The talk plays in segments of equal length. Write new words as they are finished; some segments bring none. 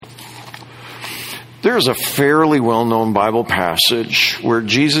There's a fairly well-known Bible passage where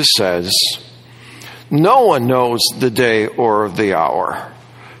Jesus says, "No one knows the day or the hour,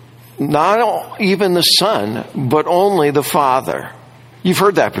 not even the Son, but only the Father." You've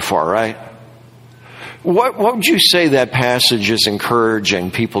heard that before, right? What would you say that passage is encouraging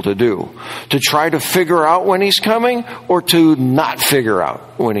people to do? To try to figure out when he's coming, or to not figure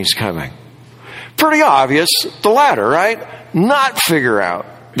out when he's coming? Pretty obvious, the latter, right? Not figure out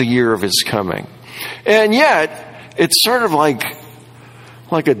the year of his coming. And yet, it's sort of like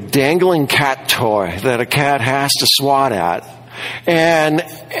a dangling cat toy that a cat has to swat at. And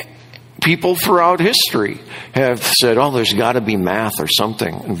people throughout history have said, oh, there's got to be math or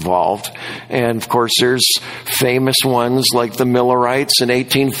something involved. And of course, there's famous ones like the Millerites in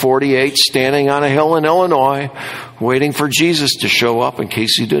 1848 standing on a hill in Illinois waiting for Jesus to show up. In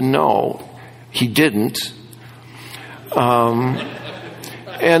case you didn't know, he didn't.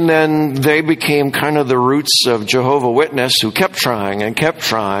 And then they became kind of the roots of Jehovah's Witness, who kept trying and kept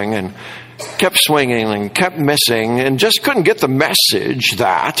swinging and kept missing and just couldn't get the message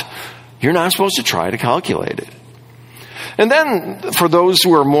that you're not supposed to try to calculate it. And then for those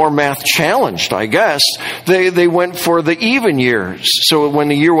who are more math challenged, I guess, they went for the even years. So when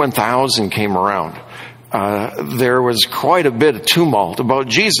the year 1000 came around, there was quite a bit of tumult about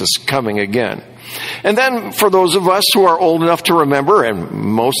Jesus coming again. And then for those of us who are old enough to remember, and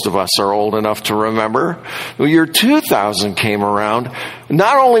most of us are old enough to remember, the year 2000 came around.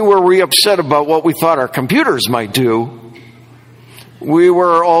 Not only were we upset about what we thought our computers might do, some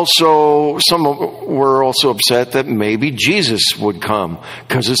were also upset that maybe Jesus would come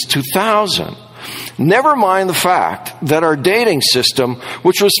because it's 2000. Never mind the fact that our dating system,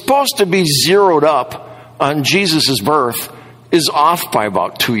 which was supposed to be zeroed up on Jesus' birth, is off by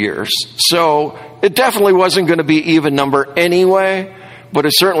about 2 years. So it definitely wasn't going to be even number anyway, but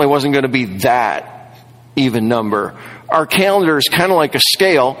it certainly wasn't going to be that even number. Our calendar is kind of like a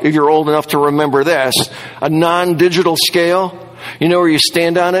scale, if you're old enough to remember this, a non-digital scale. You know where you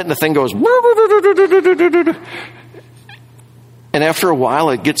stand on it and the thing goes, and after a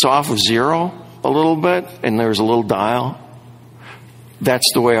while it gets off of zero a little bit and there's a little dial. That's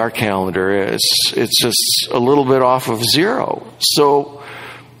the way our calendar is. It's just a little bit off of zero. So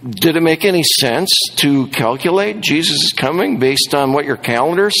did it make any sense to calculate Jesus' coming based on what your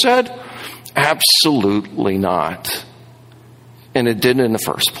calendar said? Absolutely not. And it didn't in the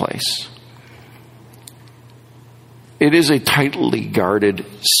first place. It is a tightly guarded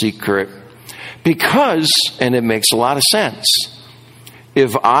secret because, and it makes a lot of sense,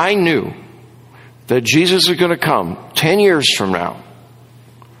 if I knew that Jesus is going to come 10 years from now,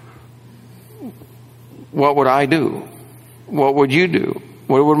 what would I do? What would you do?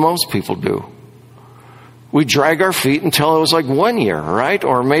 What would most people do? We'd drag our feet until it was like 1 year, right?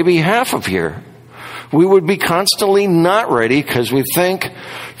 Or maybe half a year. We would be constantly not ready because we think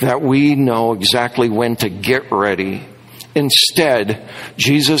that we know exactly when to get ready. Instead,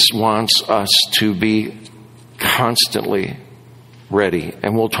 Jesus wants us to be constantly ready.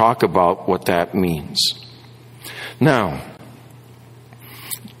 And we'll talk about what that means. Now,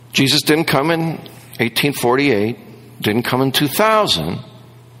 Jesus didn't come in 1848, didn't come in 2000.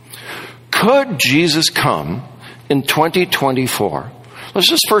 Could Jesus come in 2024? Let's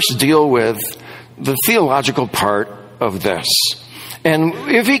just first deal with the theological part of this. And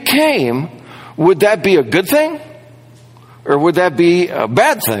if he came, would that be a good thing? Or would that be a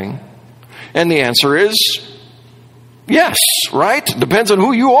bad thing? And the answer is yes, right? Depends on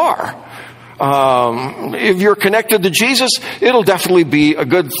who you are. If you're connected to Jesus, it'll definitely be a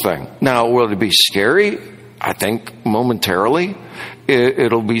good thing. Now, will it be scary? I think momentarily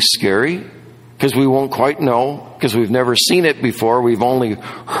it'll be scary because we won't quite know because we've never seen it before. We've only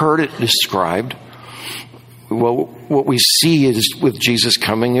heard it described. Well, what we see is with Jesus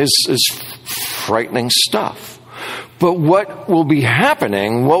coming is frightening stuff. But what will be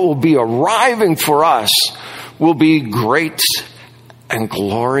happening, what will be arriving for us will be great and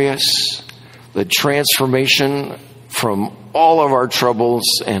glorious. The transformation from all of our troubles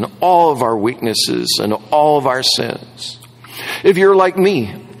and all of our weaknesses and all of our sins. If you're like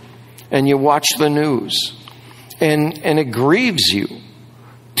me and you watch the news and it grieves you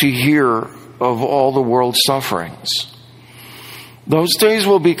to hear of all the world's sufferings, those days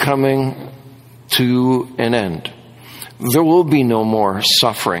will be coming to an end. There will be no more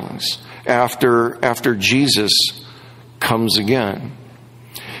sufferings after Jesus comes again.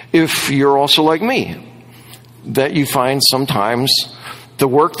 If you're also like me, that you find sometimes the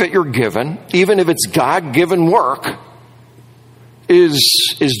work that you're given, even if it's God-given work, is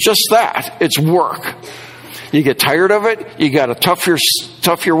just that. It's work. You get tired of it. You got to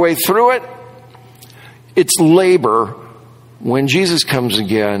tough your way through it. It's labor. When Jesus comes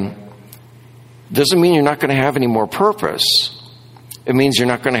again, doesn't mean you're not going to have any more purpose. It means you're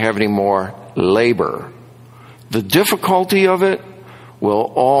not going to have any more labor. The difficulty of it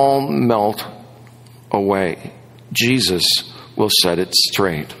will all melt away. Jesus will set it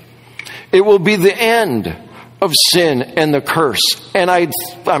straight. It will be the end of sin and the curse. And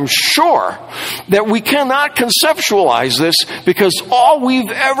I'm sure that we cannot conceptualize this because all we've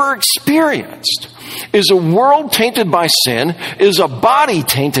ever experienced is a world tainted by sin, is a body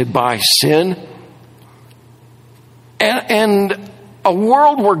tainted by sin, and a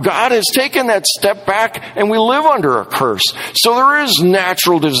world where God has taken that step back and we live under a curse. So there is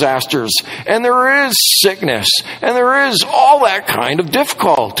natural disasters, and there is sickness, and there is all that kind of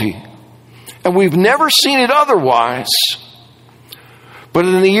difficulty. And we've never seen it otherwise. But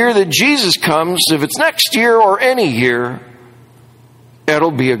in the year that Jesus comes, if it's next year or any year,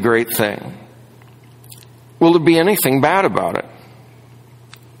 it'll be a great thing. Will there be anything bad about it?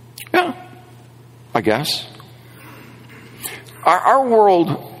 Yeah, I guess. Our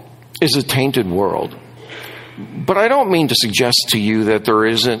world is a tainted world. But I don't mean to suggest to you that there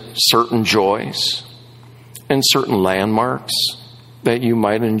isn't certain joys and certain landmarks that you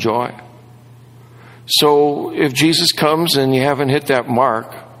might enjoy. So if Jesus comes and you haven't hit that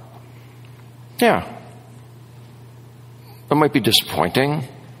mark, yeah, it might be disappointing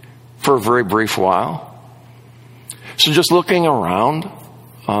for a very brief while. So just looking around,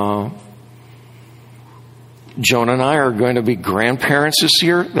 Joan and I are going to be grandparents this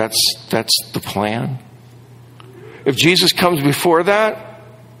year. That's the plan. If Jesus comes before that,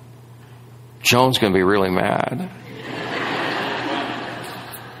 Joan's going to be really mad.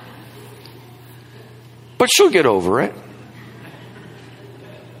 But she'll get over it.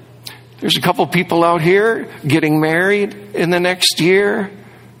 There's a couple people out here getting married in the next year.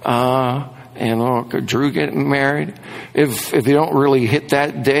 Drew getting married. If you don't really hit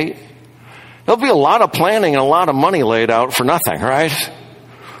that date, there'll be a lot of planning and a lot of money laid out for nothing, right?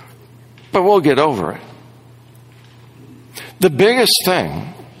 But we'll get over it. The biggest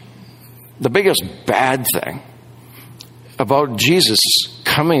bad thing about Jesus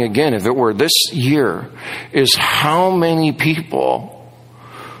coming again, if it were this year, is how many people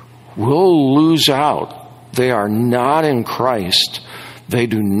will lose out. They are not in Christ. They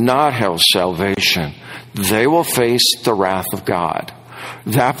do not have salvation. They will face the wrath of God.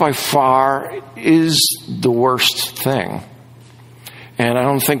 That by far is the worst thing. And I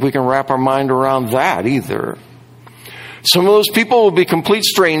don't think we can wrap our mind around that either. Some of those people will be complete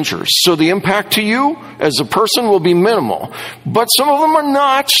strangers. So the impact to you as a person will be minimal. But some of them are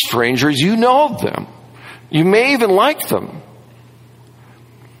not strangers. You know them. You may even like them.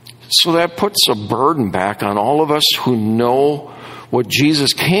 So that puts a burden back on all of us who know what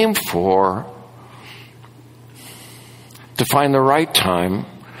Jesus came for, to find the right time,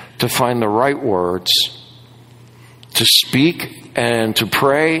 to find the right words, to speak and to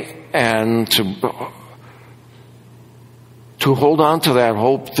pray and to hold on to that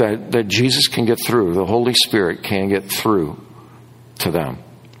hope that Jesus can get through, the Holy Spirit can get through to them.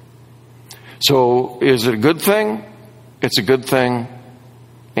 So is it a good thing? It's a good thing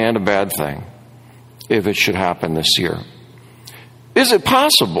and a bad thing if it should happen this year. Is it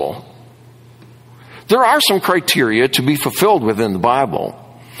possible? There are some criteria to be fulfilled within the Bible.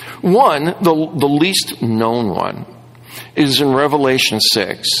 One, the least known one, is in Revelation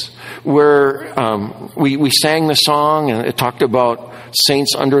 6, where we sang the song and it talked about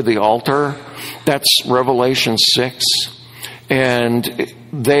saints under the altar. That's Revelation 6. And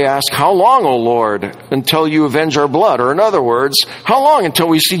they ask, how long, O Lord, until you avenge our blood? Or in other words, how long until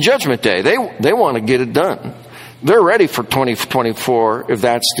we see Judgment Day? They want to get it done. They're ready for 2024 if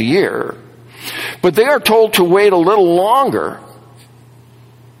that's the year. But they are told to wait a little longer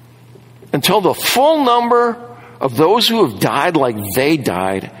until the full number of those who have died like they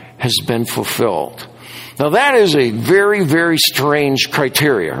died has been fulfilled. Now that is a very, very strange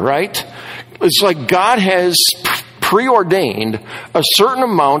criteria, right? It's like God has preordained a certain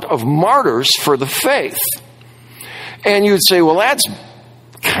amount of martyrs for the faith. And you'd say, well, that's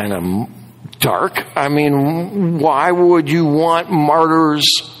kind of dark. I mean, why would you want martyrs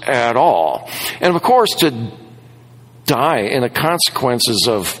at all? And of course, to die in the consequences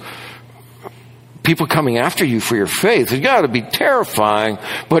of people coming after you for your faith, it's got to be terrifying,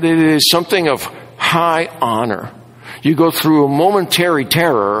 but it is something of high honor. You go through a momentary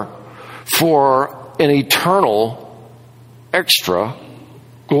terror for an eternal extra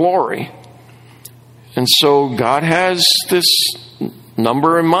glory. And so God has this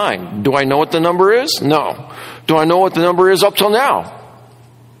number in mind. Do I know what the number is? No. Do I know what the number is up till now?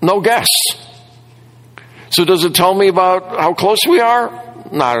 No guess. So does it tell me about how close we are?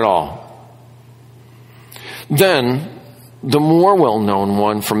 Not at all. Then, the more well-known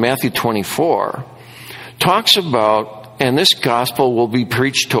one from Matthew 24 talks about, and this gospel will be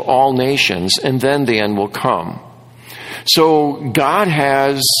preached to all nations, and then the end will come. So God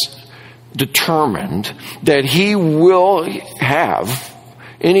has determined that he will have,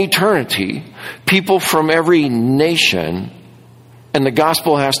 in eternity, people from every nation, and the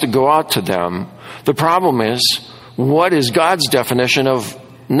gospel has to go out to them. The problem is, what is God's definition of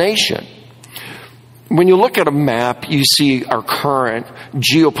nation? When you look at a map, you see our current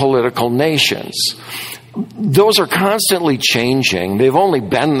geopolitical nations. Those are constantly changing. They've only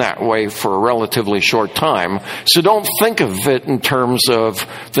been that way for a relatively short time. So don't think of it in terms of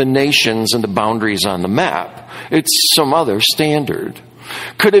the nations and the boundaries on the map. It's some other standard.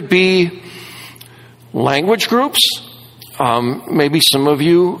 Could it be language groups? Maybe some of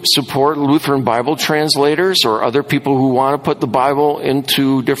you support Lutheran Bible translators or other people who want to put the Bible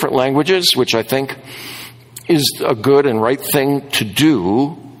into different languages, which I think is a good and right thing to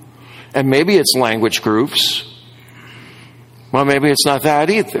do. And maybe it's language groups. Well, maybe it's not that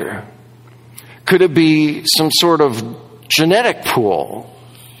either. Could it be some sort of genetic pool?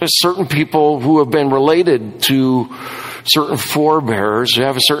 There's certain people who have been related to certain forebears who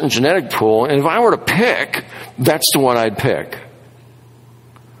have a certain genetic pool. And if I were to pick, that's the one I'd pick.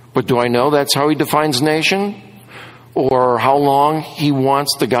 But do I know that's how he defines nation? Or how long he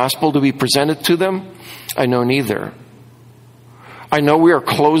wants the gospel to be presented to them? I know neither. I know we are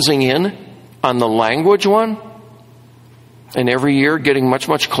closing in on the language one, and every year getting much,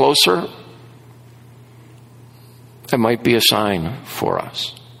 much closer. It might be a sign for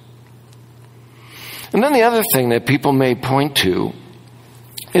us. And then the other thing that people may point to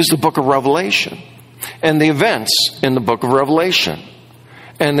is the book of Revelation and the events in the book of Revelation.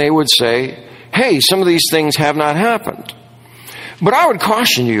 And they would say, hey, some of these things have not happened. But I would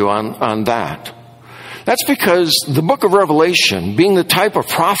caution you on that. That's because the book of Revelation, being the type of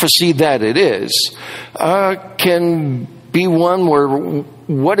prophecy that it is, can be one where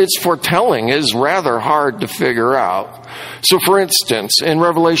what it's foretelling is rather hard to figure out. So for instance, in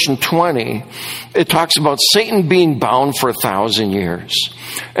Revelation 20, it talks about Satan being bound for 1,000 years.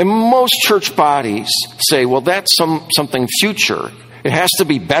 And most church bodies say, well, that's something future. It has to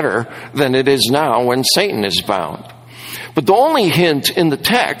be better than it is now when Satan is bound. But the only hint in the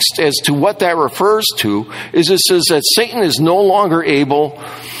text as to what that refers to is it says that Satan is no longer able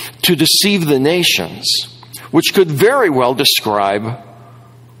to deceive the nations, which could very well describe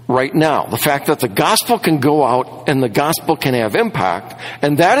right now the fact that the gospel can go out and the gospel can have impact.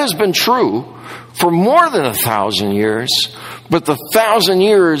 And that has been true for more than 1,000 years. But the 1,000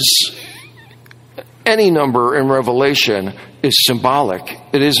 years, any number in Revelation, is symbolic.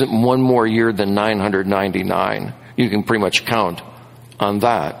 It isn't one more year than 999. You can pretty much count on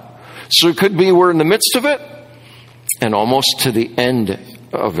that. So it could be we're in the midst of it and almost to the end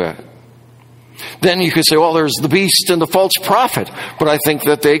of it. Then you could say, well, there's the beast and the false prophet. But I think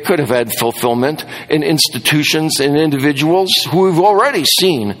that they could have had fulfillment in institutions and individuals who we've already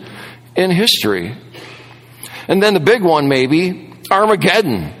seen in history. And then the big one, maybe,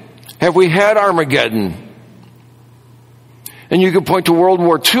 Armageddon. Have we had Armageddon? And you could point to World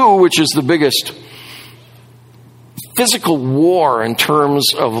War II, which is the biggest physical war in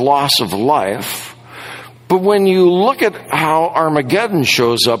terms of loss of life. But when you look at how Armageddon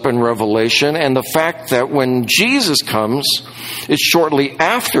shows up in Revelation and the fact that when Jesus comes, it's shortly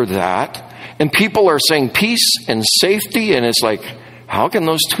after that, and people are saying peace and safety, and it's like, how can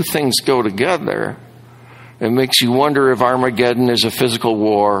those two things go together? It makes you wonder if Armageddon is a physical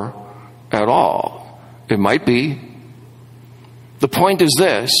war at all. It might be. The point is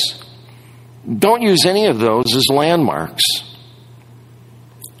this: don't use any of those as landmarks.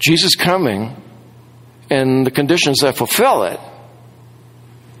 Jesus coming and the conditions that fulfill it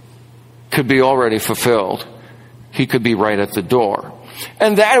could be already fulfilled. He could be right at the door.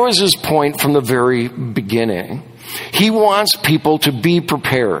 And that was his point from the very beginning. He wants people to be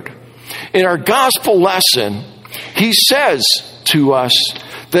prepared. In our gospel lesson, he says to us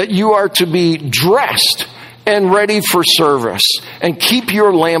that you are to be dressed and ready for service, and keep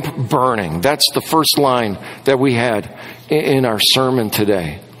your lamp burning. That's the first line that we had in our sermon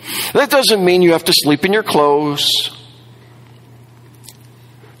today. That doesn't mean you have to sleep in your clothes.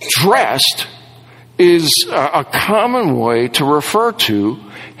 Dressed is a common way to refer to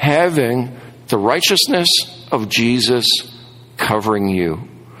having the righteousness of Jesus covering you.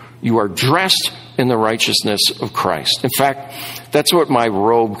 You are dressed in the righteousness of Christ. In fact, that's what my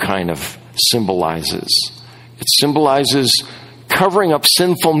robe kind of symbolizes. It symbolizes covering up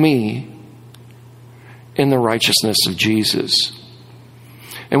sinful me in the righteousness of Jesus.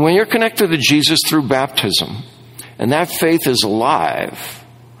 And when you're connected to Jesus through baptism, and that faith is alive,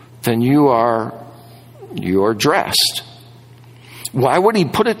 then you are dressed. Why would he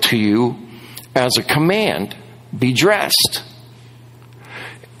put it to you as a command? Be dressed.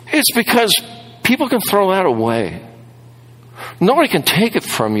 It's because people can throw that away. Nobody can take it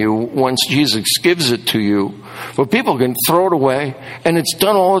from you once Jesus gives it to you, but people can throw it away, and it's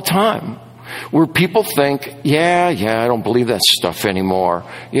done all the time. Where people think, yeah, I don't believe that stuff anymore.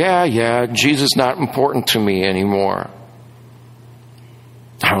 Yeah, Jesus is not important to me anymore.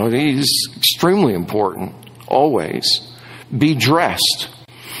 Oh, he's extremely important, always. Be dressed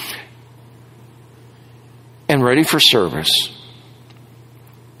and ready for service.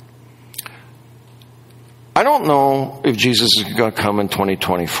 I don't know if Jesus is going to come in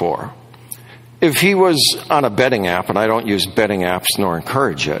 2024. If he was on a betting app, and I don't use betting apps nor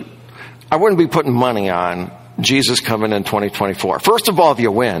encourage it, I wouldn't be putting money on Jesus coming in 2024. First of all, if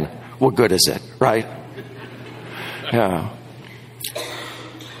you win, what good is it, right? Yeah.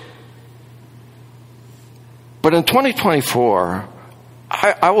 But in 2024,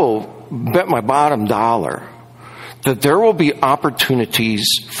 I will bet my bottom dollar that there will be opportunities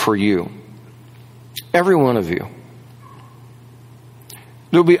for you. Every one of you.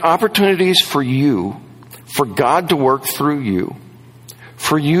 There will be opportunities for you, for God to work through you,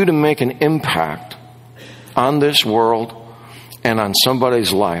 for you to make an impact on this world and on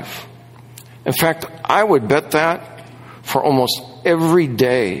somebody's life. In fact, I would bet that for almost every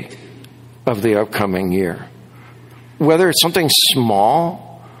day of the upcoming year. Whether it's something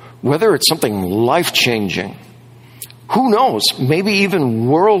small, whether it's something life-changing, who knows, maybe even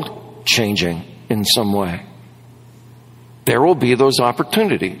world-changing in some way. There will be those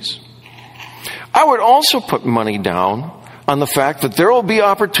opportunities. I would also put money down on the fact that there will be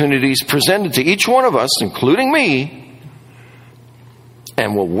opportunities presented to each one of us, including me,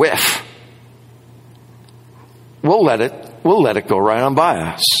 and we'll whiff. We'll let it go right on by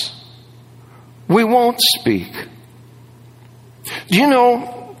us. We won't speak. Do you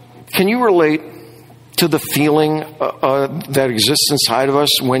know, can you relate to the feeling that exists inside of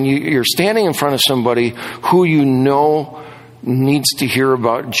us when you're standing in front of somebody who you know needs to hear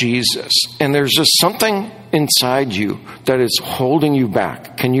about Jesus, and there's just something inside you that is holding you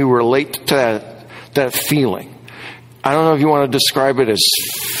back? Can you relate to that feeling? I don't know if you want to describe it as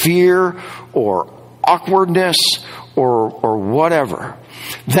fear or awkwardness or whatever.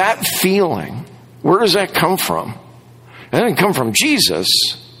 That feeling, where does that come from? It didn't come from Jesus.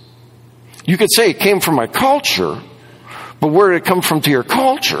 You could say it came from my culture, but where did it come from to your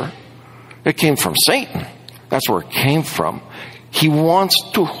culture? It came from Satan. That's where it came from. He wants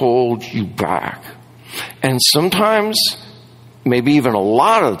to hold you back. And sometimes, maybe even a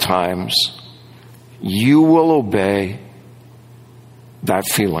lot of times, you will obey that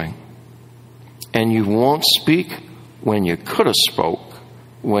feeling. And you won't speak when you could have spoke,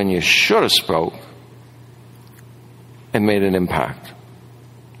 when you should have spoke, and made an impact.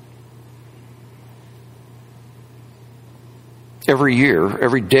 Every year,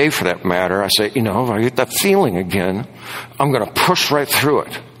 every day for that matter, I say, if I get that feeling again, I'm going to push right through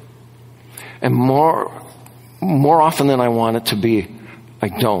it. And more often than I want it to be, I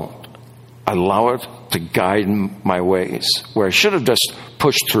don't. I allow it to guide my ways, where I should have just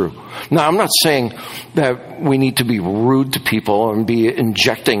pushed through. Now, I'm not saying that we need to be rude to people and be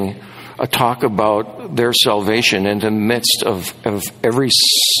injecting a talk about their salvation in the midst of every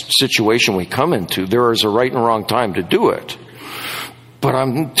situation we come into. There is a right and wrong time to do it. But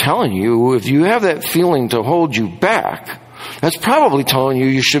I'm telling you, if you have that feeling to hold you back, that's probably telling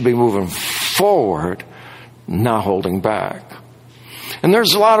you should be moving forward, not holding back. And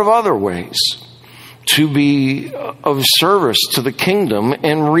there's a lot of other ways to be of service to the kingdom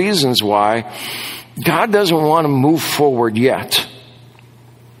and reasons why God doesn't want to move forward yet.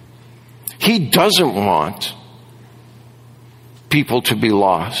 He doesn't want people to be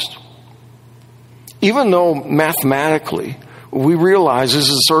lost. Even though mathematically we realize this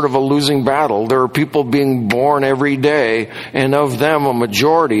is sort of a losing battle. There are people being born every day, and of them, a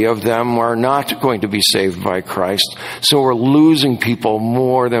majority of them are not going to be saved by Christ. So we're losing people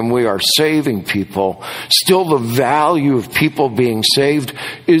more than we are saving people. Still, the value of people being saved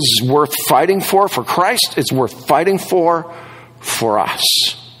is worth fighting for Christ. It's worth fighting for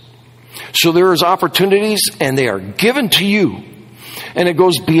us. So there is opportunities, and they are given to you. And it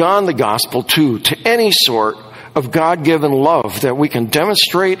goes beyond the gospel, too, to any sort of God-given love that we can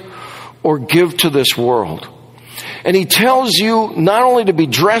demonstrate or give to this world. And he tells you not only to be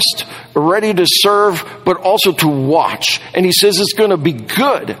dressed, ready to serve, but also to watch. And he says it's going to be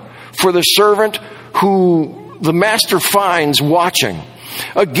good for the servant who the master finds watching.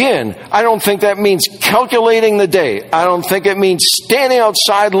 Again, I don't think that means calculating the day. I don't think it means standing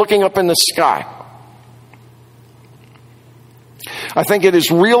outside looking up in the sky. I think it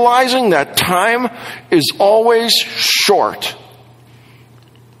is realizing that time is always short.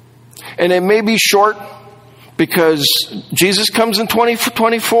 And it may be short because Jesus comes in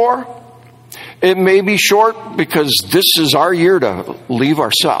 2024. It may be short because this is our year to leave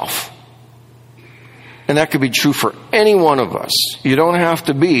ourselves. And that could be true for any one of us. You don't have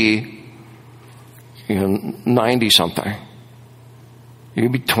to be 90-something. You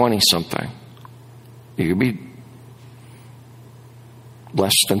could be 20-something. You could be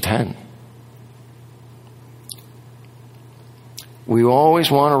less than 10. We always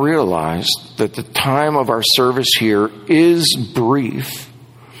want to realize that the time of our service here is brief,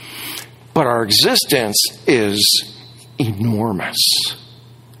 but our existence is enormous.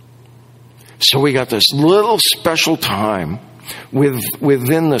 So we got this little special time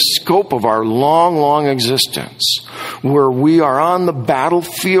within the scope of our long, long existence, where we are on the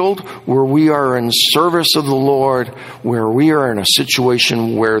battlefield, where we are in service of the Lord, where we are in a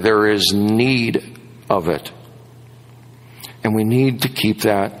situation where there is need of it. And we need to keep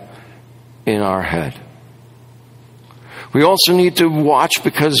that in our head. We also need to watch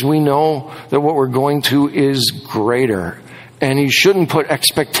because we know that what we're going to is greater. And you shouldn't put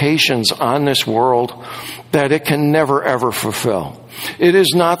expectations on this world that it can never, ever fulfill. It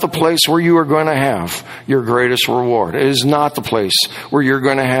is not the place where you are going to have your greatest reward. It is not the place where you're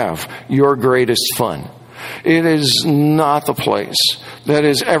going to have your greatest fun. It is not the place that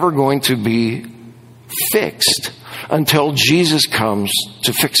is ever going to be fixed until Jesus comes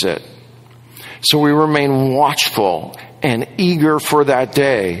to fix it. So we remain watchful and eager for that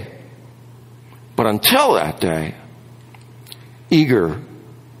day. But until that day, eager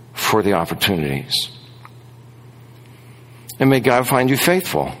for the opportunities. And may God find you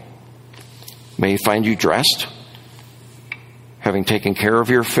faithful. May He find you dressed, having taken care of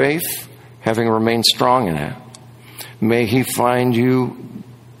your faith, having remained strong in it. May He find you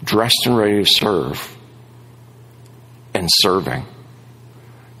dressed and ready to serve and serving.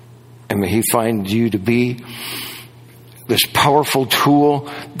 And may He find you to be this powerful tool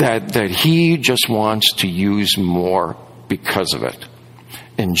that He just wants to use more because of it.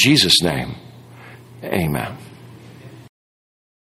 In Jesus' name, amen.